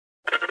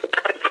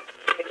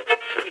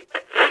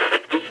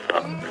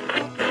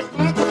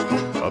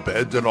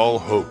Abandon all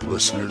hope,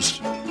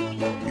 listeners.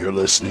 You're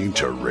listening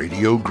to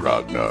Radio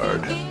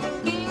Grognard,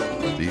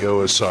 the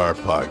OSR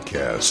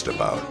podcast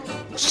about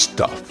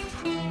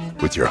stuff,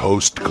 with your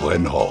host,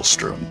 Glenn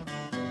Hallstrom.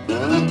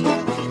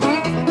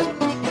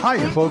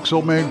 Hi, folks.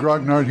 Old Man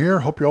Grognard here.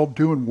 Hope you're all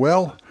doing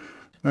well.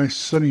 Nice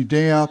sunny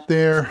day out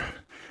there,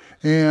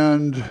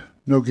 and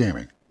no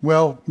gaming.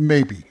 Well,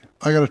 maybe.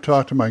 I got to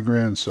talk to my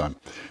grandson.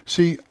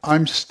 See,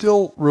 I'm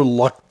still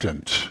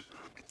reluctant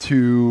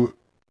to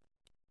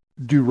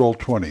do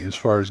Roll20 as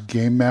far as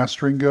game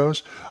mastering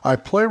goes. I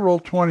play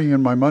Roll20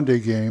 in my Monday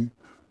game.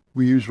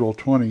 We use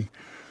Roll20.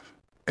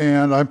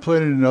 And I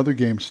played it in other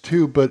games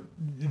too, but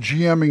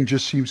GMing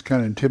just seems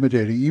kind of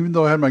intimidating, even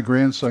though I had my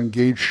grandson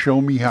Gage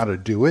show me how to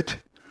do it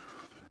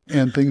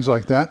and things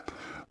like that.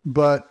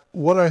 But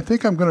what I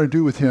think I'm going to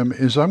do with him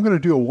is I'm going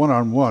to do a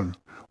one-on-one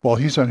while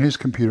he's on his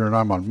computer and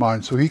I'm on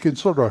mine, so he can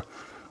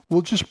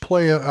we'll just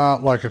play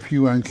out like a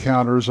few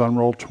encounters on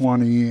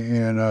Roll20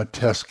 and a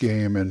test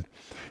game, and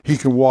he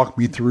can walk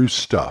me through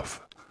stuff.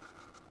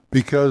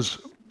 Because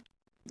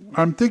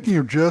I'm thinking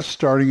of just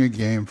starting a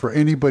game for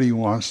anybody who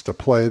wants to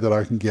play that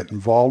I can get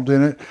involved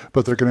in it,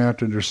 but they're going to have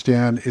to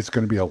understand it's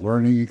going to be a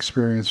learning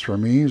experience for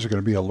me. There's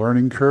going to be a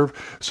learning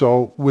curve.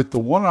 So with the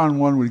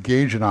one-on-one with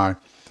Gage and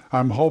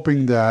I'm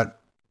hoping that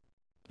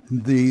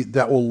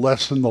that will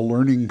lessen the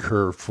learning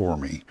curve for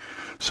me.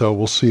 So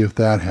we'll see if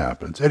that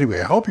happens. Anyway,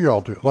 I hope you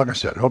all do. Like I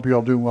said, I hope you're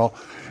all doing well.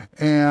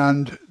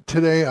 And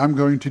today I'm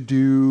going to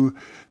do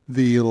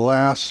the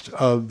last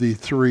of the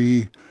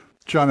 3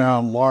 John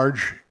Allen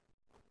Large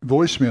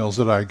voicemails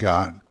that I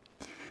got.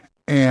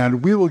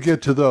 And we will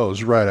get to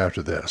those right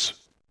after this.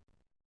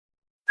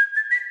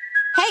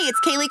 Hey, it's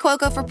Kaylee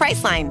Cuoco for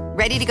Priceline.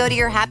 Ready to go to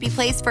your happy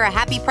place for a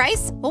happy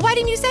price? Well, why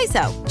didn't you say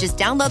so? Just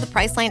download the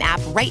Priceline app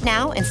right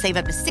now and save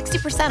up to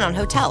 60% on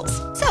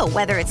hotels. So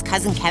whether it's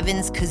Cousin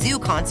Kevin's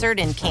Kazoo Concert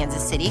in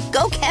Kansas City,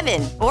 go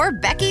Kevin, or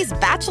Becky's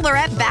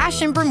Bachelorette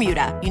Bash in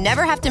Bermuda, you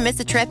never have to miss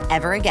a trip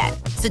ever again.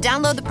 So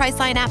download the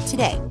Priceline app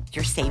today.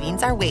 Your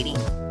savings are waiting.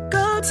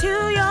 Go to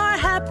your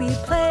happy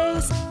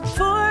place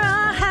for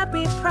a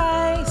happy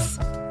price.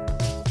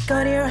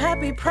 Go to your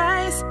happy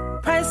price,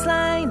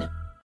 Priceline.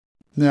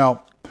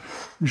 Now,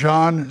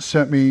 John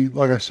sent me,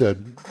 like I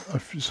said,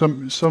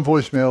 some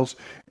voicemails,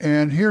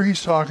 and here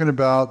he's talking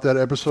about that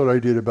episode I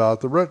did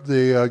about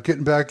the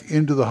getting back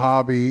into the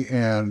hobby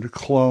and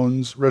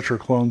clones, retro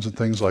clones and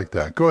things like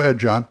that. Go ahead,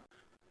 John.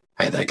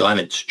 Hey there, Glenn.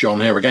 It's John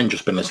here again.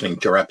 Just been listening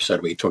to your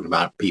episode where you talking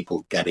about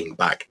people getting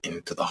back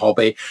into the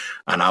hobby,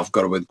 and I've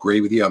got to agree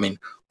with you. I mean,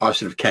 I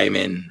sort of came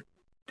in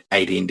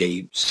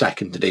AD&D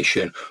 2nd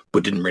edition,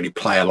 but didn't really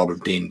play a lot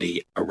of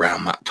D&D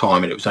around that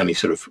time, and it was only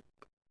sort of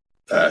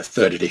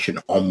 3rd edition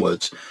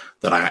onwards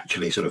that I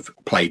actually sort of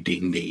played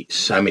D&D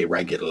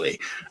semi-regularly,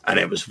 and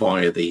it was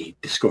via the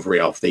discovery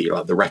of the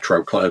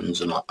retro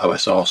clones and like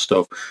OSR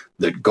stuff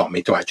that got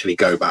me to actually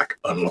go back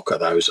and look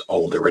at those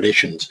older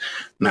editions.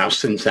 Now,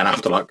 since then,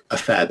 after like a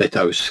fair bit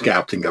of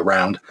scouting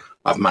around,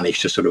 I've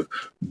managed to sort of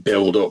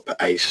build up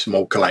a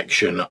small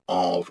collection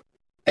of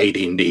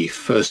AD&D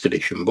 1st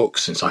edition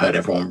books, since I heard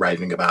everyone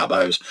raving about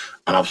those,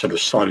 and I've sort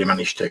of slowly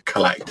managed to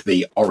collect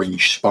the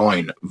Orange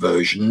Spine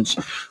versions.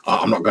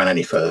 I'm not going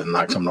any further than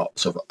that because I'm not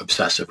sort of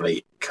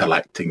obsessively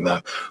collecting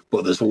them,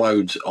 but there's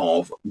loads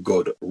of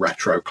good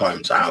retro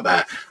clones out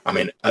there. I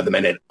mean, at the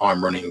minute,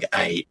 I'm running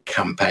a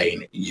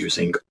campaign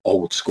using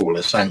Old School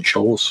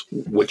Essentials,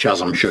 which,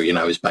 as I'm sure you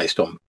know, is based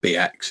on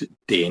BX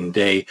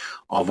D&D.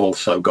 I've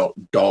also got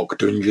Dark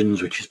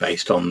Dungeons, which is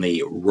based on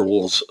the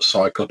Rules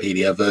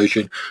Cyclopedia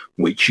version,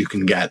 which you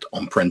can get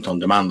on print on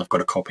demand. I've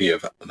got a copy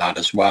of that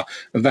as well.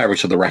 And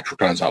various other retro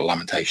clones like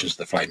Lamentations of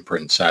the Flame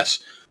Princess,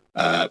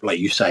 like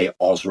you say,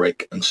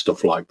 Osric and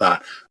stuff like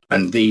that.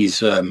 And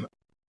these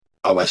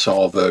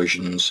OSR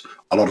versions,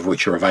 a lot of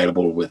which are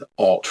available with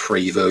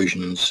art-free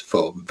versions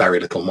for very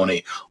little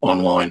money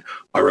online,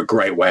 are a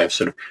great way of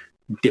sort of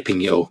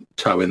dipping your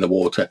toe in the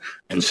water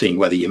and seeing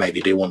whether you maybe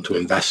do want to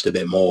invest a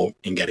bit more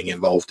in getting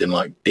involved in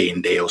like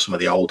D&D or some of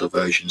the older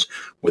versions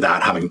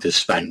without having to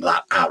spend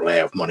that outlay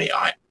of money.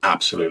 I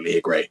absolutely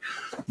agree.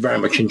 Very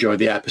much enjoyed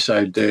the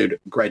episode, dude.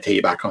 Great to hear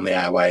you back on the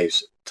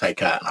airwaves. Take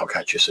care, and I'll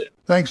catch you soon.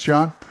 Thanks,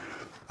 John.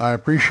 I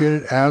appreciate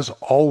it as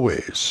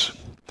always.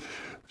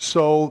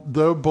 So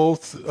they're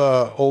both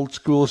Old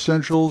School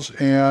Essentials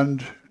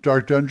and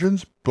Dark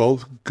Dungeons,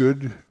 both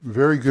good,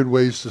 very good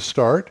ways to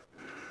start.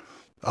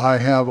 I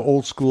have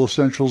Old School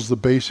Essentials, the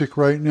basic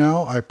right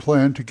now. I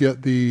plan to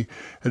get the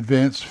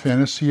Advanced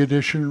Fantasy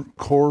Edition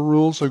core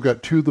rules. I've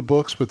got 2 of the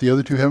books, but the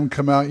other 2 haven't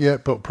come out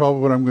yet. But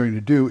probably what I'm going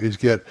to do is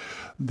get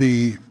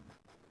the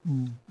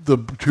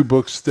 2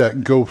 books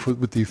that go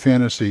with the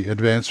fantasy,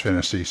 Advanced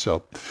Fantasy.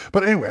 So,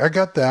 but anyway, I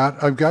got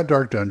that. I've got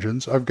Dark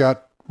Dungeons. I've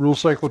got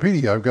Rules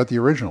Cyclopedia. I've got the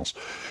originals.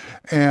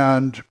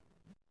 And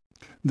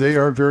they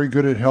are very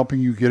good at helping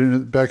you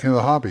get back into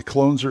the hobby.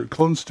 Clones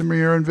to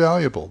me are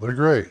invaluable. They're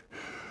great.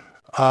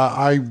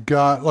 I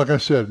got, like I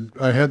said,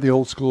 I had the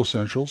Old School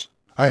Essentials.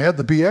 I had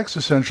the BX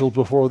Essentials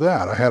before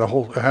that. I have a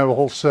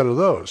whole set of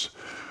those,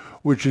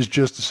 which is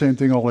just the same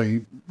thing,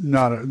 only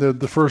not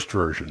the first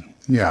version.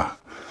 Yeah.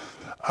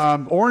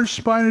 Orange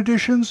Spine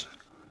editions,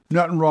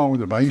 nothing wrong with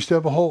them. I used to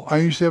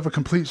have a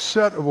complete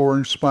set of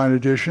Orange Spine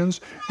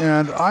editions,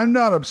 and I'm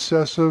not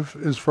obsessive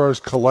as far as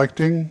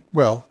collecting,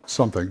 well,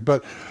 something,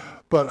 but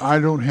I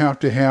don't have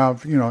to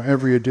have,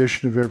 every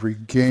edition of every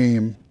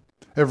game,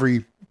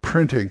 every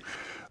printing.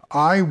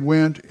 I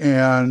went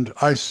and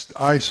I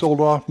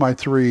sold off my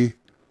 3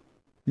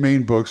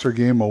 main books or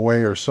gave them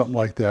away or something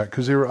like that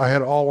because I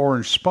had all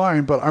Orange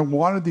Spine, but I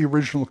wanted the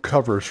original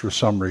covers for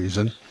some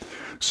reason.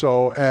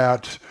 So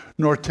at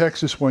North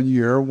Texas one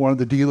year, one of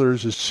the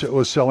dealers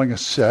was selling a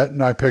set,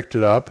 and I picked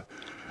it up.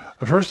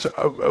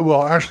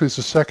 Actually, it's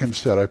the second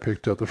set I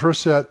picked up. The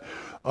first set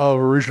of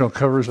original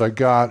covers I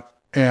got,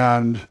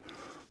 and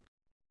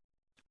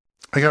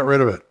I got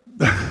rid of it.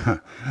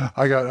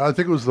 I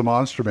think it was the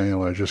Monster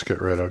Manual I just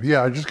got rid of.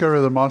 Yeah, I just got rid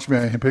of the Monster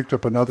Manual and picked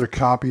up another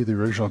copy of the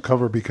original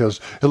cover because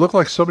it looked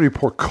like somebody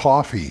poured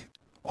coffee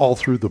all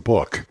through the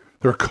book.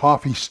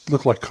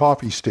 Looked like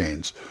coffee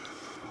stains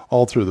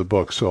all through the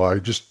book. So I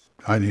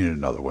needed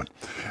another one.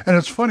 And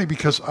it's funny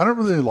because I don't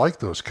really like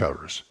those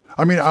covers.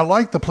 I mean, I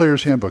like the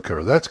Player's Handbook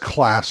cover. That's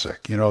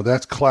classic.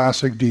 That's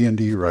classic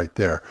D&D right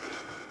there.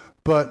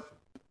 But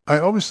I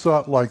always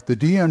thought like the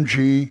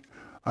DMG,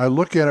 I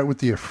look at it with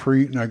the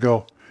Efreet and I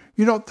go,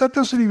 that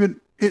doesn't even,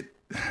 it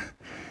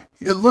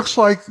looks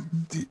like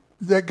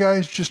that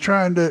guy's just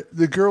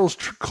the girl's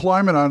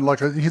climbing on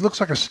he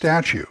looks like a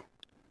statue.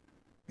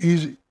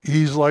 He's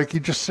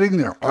just sitting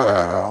there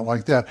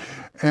like that.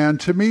 And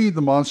to me,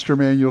 the Monster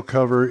Manual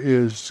cover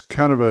is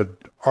kind of an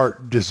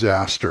art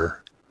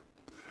disaster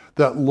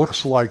that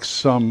looks like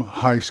some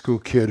high school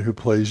kid who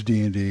plays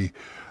D&D,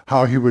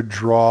 how he would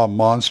draw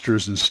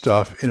monsters and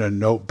stuff in a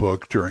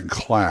notebook during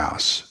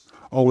class.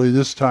 Only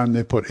this time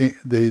they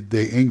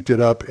inked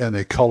it up and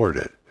they colored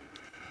it.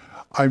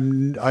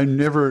 It's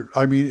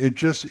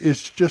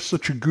just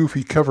such a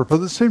goofy cover, but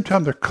at the same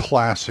time, they're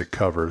classic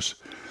covers.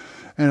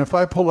 And if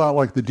I pull out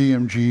like the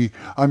DMG,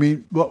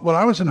 when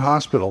I was in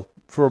hospital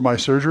for my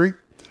surgery,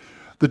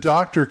 the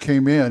doctor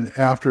came in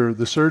after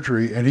the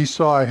surgery and he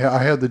saw I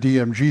had the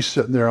DMG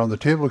sitting there on the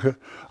table,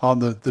 on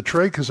the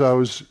tray, because I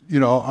was,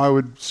 I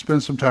would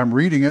spend some time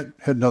reading it,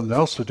 had nothing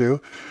else to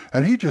do.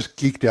 And he just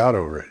geeked out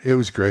over it. It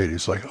was great.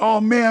 He's like, oh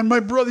man, my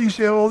brother used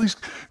to have all these,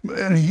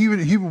 and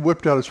he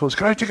whipped out his phone.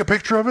 Can I take a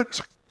picture of it? It's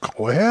like,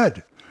 go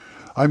ahead.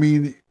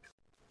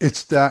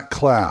 It's that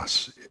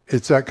class.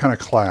 It's that kind of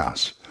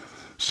class.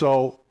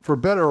 So for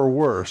better or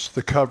worse,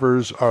 the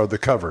covers are the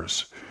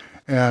covers.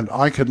 And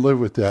I could live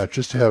with that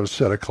just to have a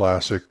set of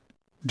classic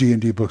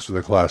D&D books with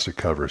the classic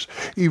covers,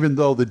 even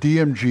though the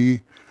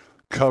DMG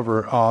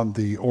cover on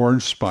the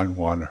Orange Spine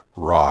one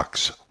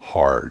rocks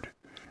hard.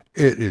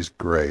 It is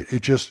great.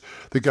 It just,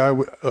 the guy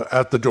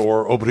at the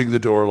door, opening the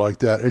door like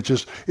that,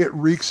 it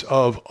reeks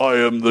of, I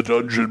am the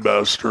dungeon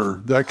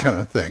master, that kind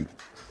of thing.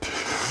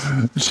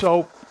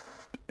 So,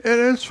 and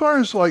as far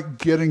as like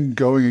getting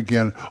going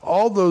again,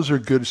 all those are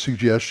good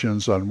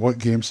suggestions on what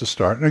games to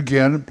start. And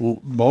again,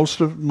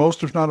 most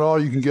if not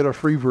all, you can get a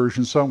free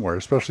version somewhere,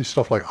 especially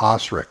stuff like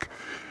Osric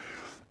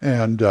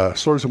and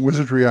Swords and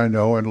Wizardry, I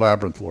know, and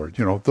Labyrinth Lord,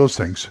 those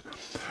things.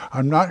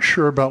 I'm not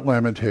sure about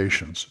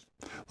Lamentations.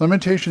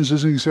 Lamentations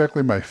isn't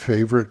exactly my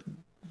favorite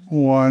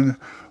one,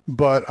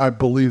 but I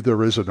believe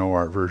there is a no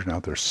art version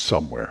out there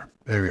somewhere,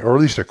 maybe, or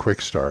at least a quick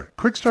start.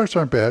 Quick starts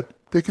aren't bad.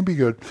 They can be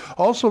good.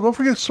 Also, don't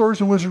forget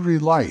Swords and Wizardry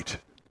Light.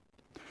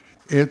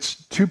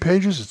 It's 2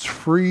 pages, it's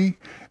free,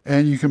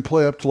 and you can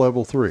play up to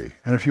level 3.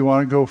 And if you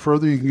want to go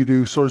further, you can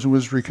do Swords and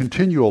Wizardry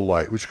Continual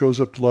Light, which goes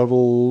up to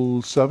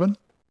level 7,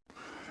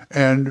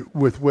 and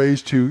with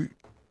ways to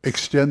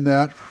extend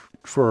that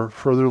for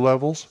further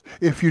levels.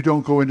 If you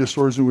don't go into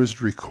Swords and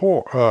Wizardry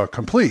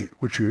Complete,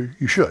 which you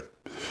should.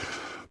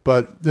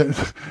 But it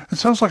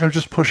sounds like I'm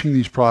just pushing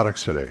these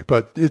products today.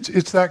 But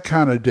it's that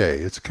kind of day.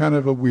 It's kind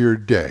of a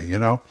weird day,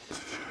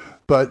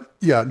 But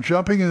yeah,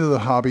 jumping into the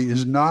hobby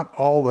is not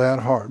all that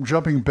hard.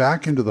 Jumping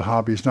back into the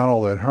hobby is not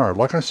all that hard.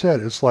 Like I said,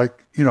 it's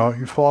like,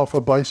 you fall off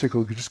a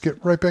bicycle, you just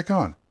get right back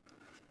on.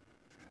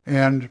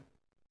 And,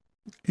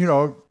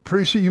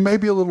 pretty soon you may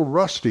be a little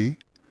rusty.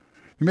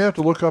 You may have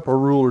to look up a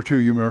rule or two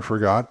you may have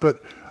forgot,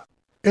 but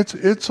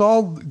it's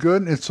all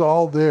good and it's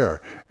all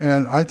there.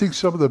 And I think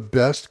some of the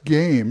best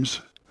games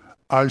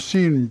I've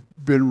seen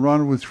been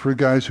run for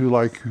guys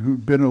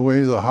who've been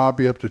away the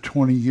hobby up to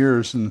 20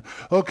 years and,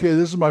 okay,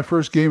 this is my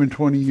first game in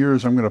 20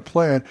 years, I'm going to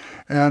play it.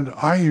 And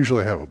I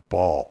usually have a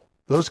ball.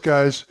 Those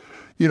guys,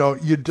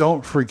 you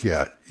don't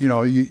forget,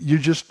 you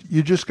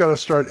just got to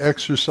start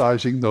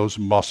exercising those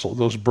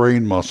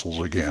brain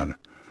muscles again.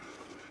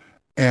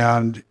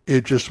 And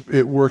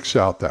it works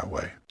out that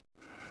way.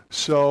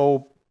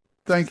 So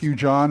thank you,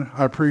 John.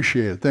 I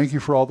appreciate it. Thank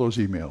you for all those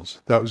emails.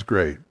 That was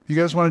great. You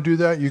guys want to do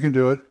that? You can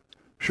do it.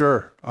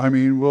 Sure.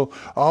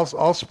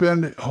 I'll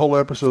spend whole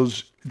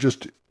episodes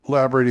just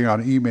elaborating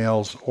on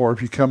emails, or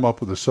if you come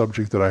up with a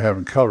subject that I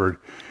haven't covered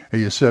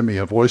and you send me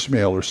a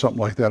voicemail or something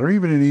like that, or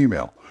even an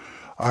email,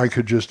 I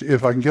could just,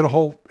 if I can get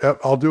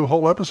I'll do a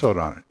whole episode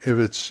on it if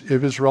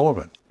it's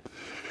relevant.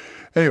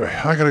 Anyway,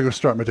 I got to go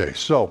start my day.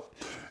 So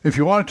If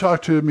you want to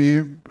talk to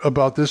me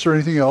about this or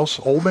anything else,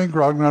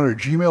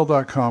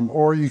 oldmangrognard@gmail.com,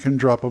 or you can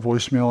drop a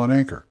voicemail on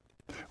Anchor.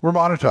 We're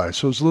monetized,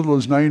 so as little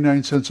as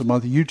 99 cents a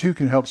month, you too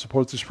can help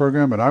support this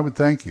program, and I would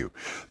thank you.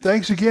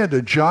 Thanks again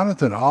to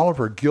Jonathan,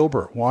 Oliver,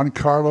 Gilbert, Juan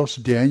Carlos,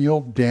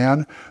 Daniel,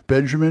 Dan,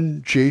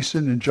 Benjamin,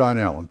 Jason, and John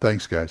Allen.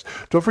 Thanks, guys.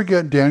 Don't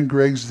forget Dan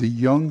Gregg's The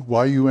Young,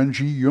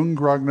 Y-U-N-G, Young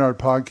Grognard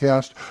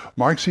Podcast,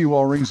 Mark C.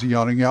 Wallring's The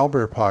Yawning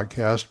Owlbear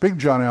Podcast, Big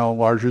John Allen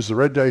Large's The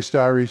Red Dice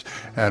Diaries,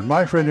 and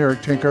my friend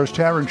Eric Tenkar's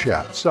Tavern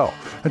Chat. So,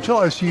 until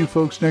I see you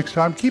folks next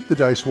time, keep the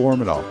dice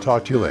warm, and I'll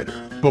talk to you later.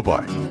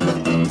 Bye-bye.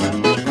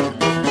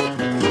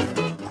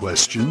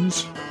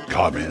 Questions?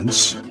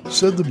 Comments?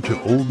 Send them to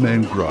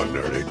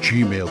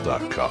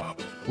oldmangrognard@gmail.com.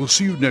 We'll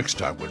see you next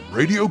time when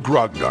Radio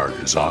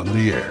Grognard is on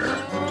the air.